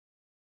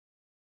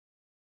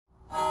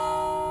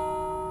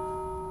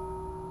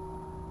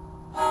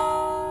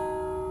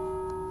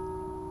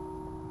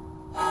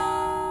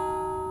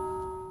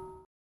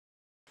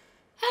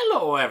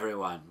Hello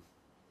everyone.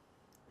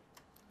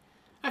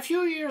 A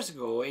few years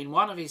ago, in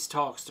one of his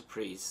talks to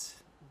priests,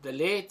 the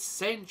late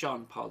St.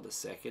 John Paul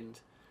II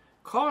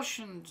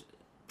cautioned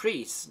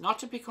priests not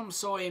to become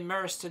so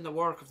immersed in the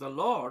work of the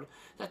Lord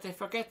that they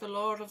forget the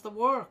Lord of the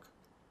work.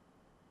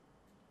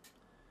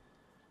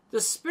 The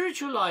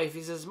spiritual life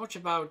is as much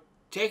about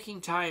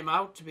taking time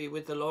out to be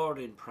with the Lord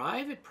in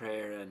private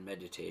prayer and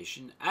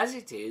meditation as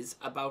it is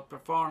about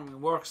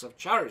performing works of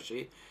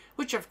charity,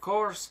 which of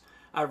course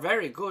are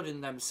very good in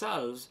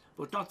themselves,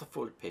 but not the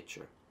full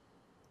picture.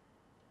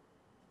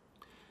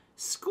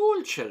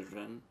 School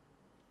children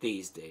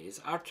these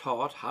days are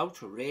taught how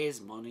to raise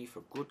money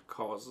for good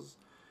causes.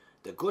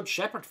 The Good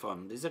Shepherd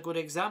Fund is a good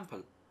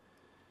example.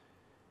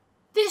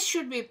 This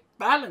should be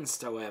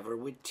balanced, however,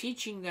 with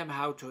teaching them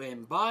how to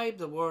imbibe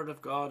the Word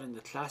of God in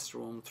the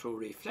classroom through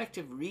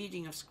reflective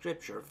reading of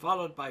Scripture,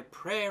 followed by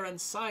prayer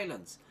and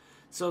silence,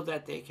 so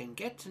that they can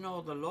get to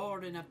know the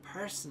Lord in a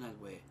personal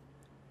way.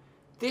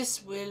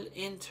 This will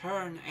in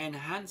turn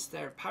enhance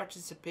their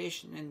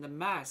participation in the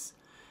Mass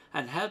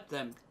and help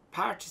them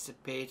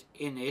participate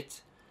in it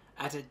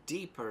at a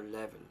deeper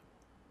level.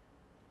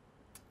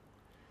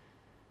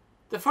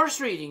 The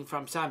first reading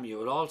from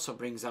Samuel also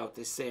brings out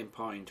this same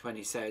point when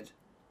he said,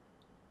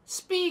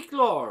 "Speak,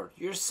 Lord,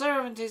 your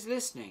servant is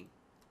listening."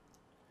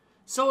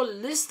 So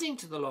listening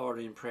to the Lord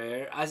in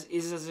prayer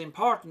is as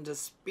important as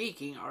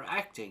speaking or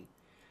acting.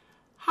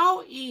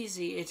 How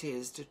easy it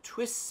is to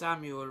twist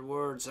Samuel's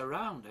words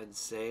around and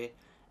say,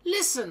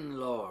 "Listen,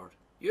 Lord,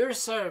 your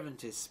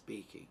servant is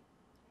speaking."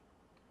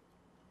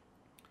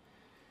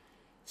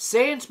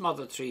 Saint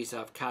Mother Teresa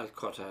of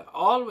Calcutta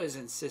always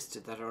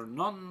insisted that her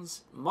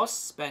nuns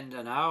must spend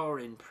an hour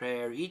in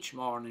prayer each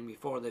morning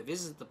before they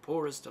visit the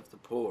poorest of the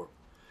poor.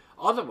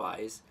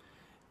 Otherwise,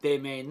 they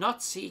may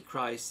not see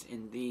Christ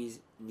in these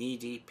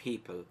needy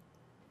people,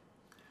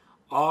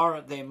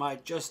 or they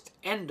might just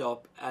end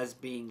up as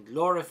being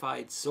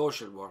glorified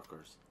social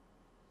workers.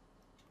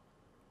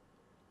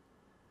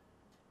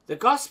 The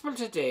Gospel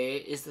today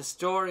is the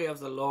story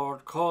of the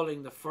Lord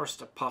calling the first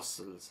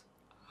apostles.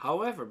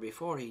 However,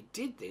 before he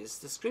did this,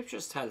 the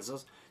Scriptures tells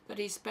us that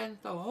he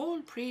spent the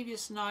whole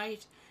previous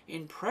night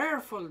in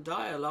prayerful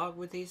dialogue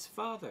with his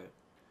Father.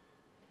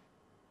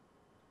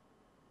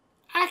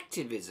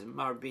 Activism,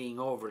 or being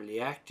overly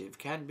active,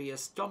 can be a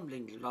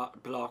stumbling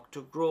block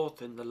to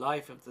growth in the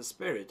life of the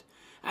Spirit,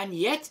 and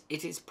yet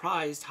it is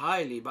prized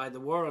highly by the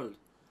world.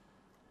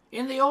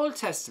 In the Old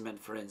Testament,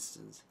 for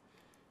instance,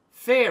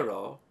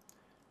 Pharaoh,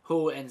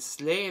 who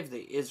enslaved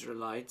the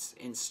Israelites,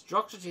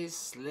 instructed his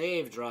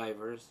slave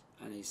drivers,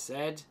 and he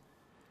said,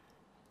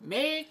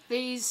 "Make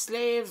these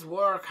slaves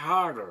work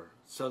harder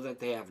so that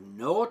they have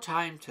no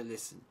time to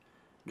listen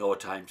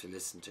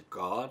to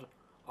God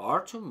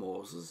or to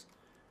Moses,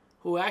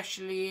 who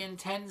actually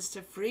intends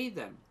to free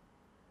them."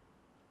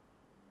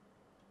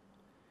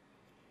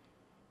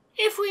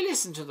 If we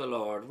listen to the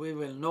Lord, we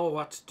will know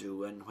what to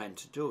do and when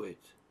to do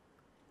it.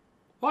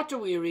 What do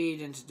we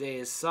read in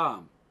today's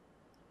psalm?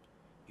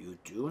 "You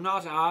do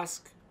not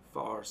ask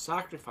for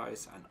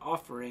sacrifice and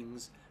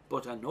offerings,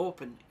 but an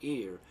open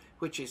ear,"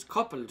 which is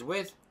coupled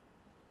with,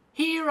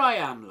 "Here I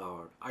am,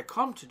 Lord, I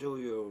come to do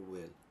your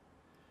will."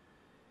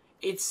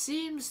 It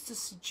seems to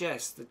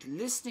suggest that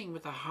listening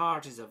with the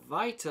heart is a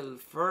vital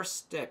first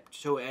step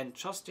to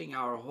entrusting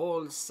our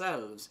whole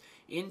selves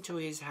into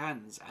his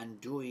hands and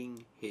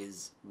doing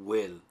his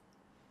will.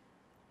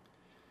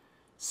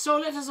 So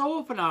let us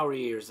open our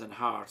ears and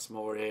hearts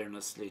more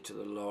earnestly to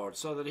the Lord,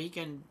 so that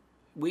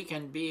we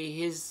can be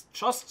his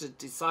trusted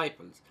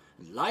disciples,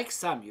 and like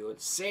Samuel,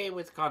 say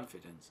with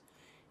confidence,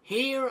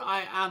 "Here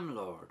I am,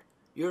 Lord,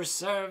 your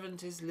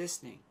servant is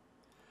listening.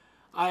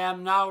 I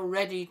am now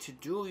ready to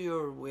do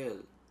your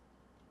will."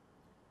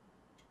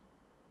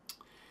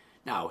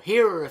 Now,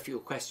 here are a few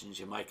questions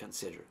you might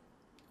consider.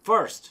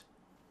 First,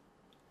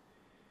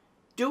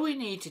 do we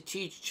need to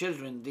teach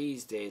children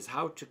these days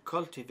how to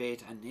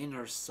cultivate an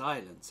inner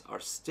silence or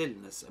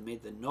stillness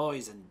amid the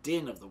noise and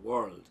din of the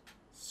world?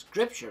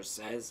 Scripture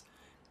says,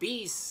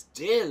 "Be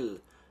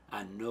still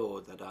and know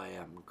that I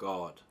am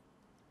God."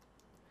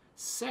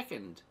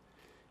 Second,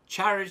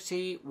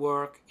 charity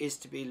work is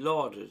to be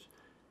lauded,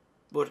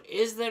 but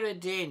is there a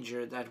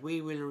danger that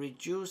we will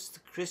reduce the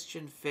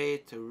Christian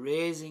faith to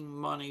raising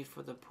money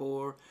for the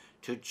poor,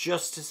 to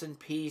justice and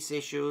peace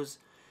issues,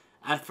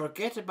 and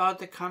forget about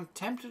the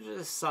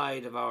contemplative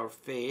side of our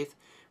faith,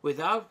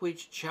 without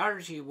which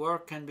charity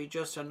work can be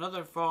just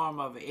another form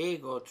of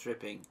ego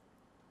tripping?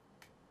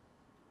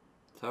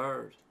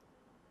 Third,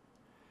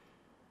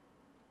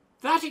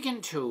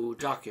 Vatican II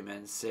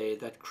documents say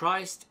that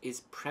Christ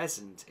is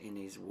present in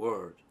his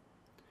Word.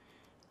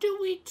 Do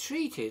we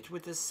treat it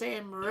with the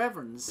same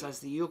reverence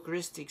as the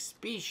Eucharistic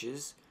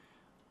species,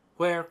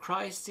 where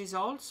Christ is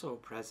also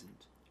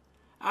present?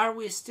 Are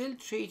we still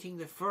treating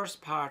the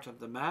first part of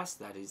the Mass,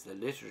 that is the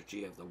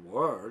liturgy of the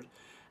Word,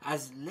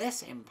 as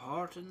less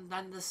important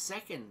than the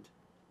second?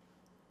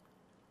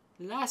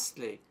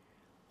 Lastly,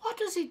 what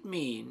does it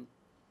mean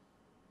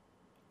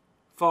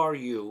for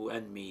you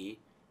and me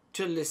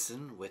to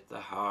listen with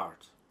the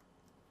heart?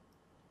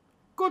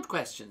 good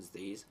questions,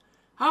 these.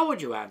 How would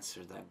you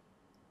answer them?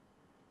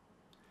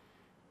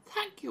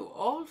 Thank you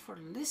all for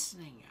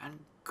listening, and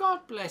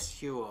God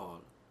bless you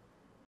all.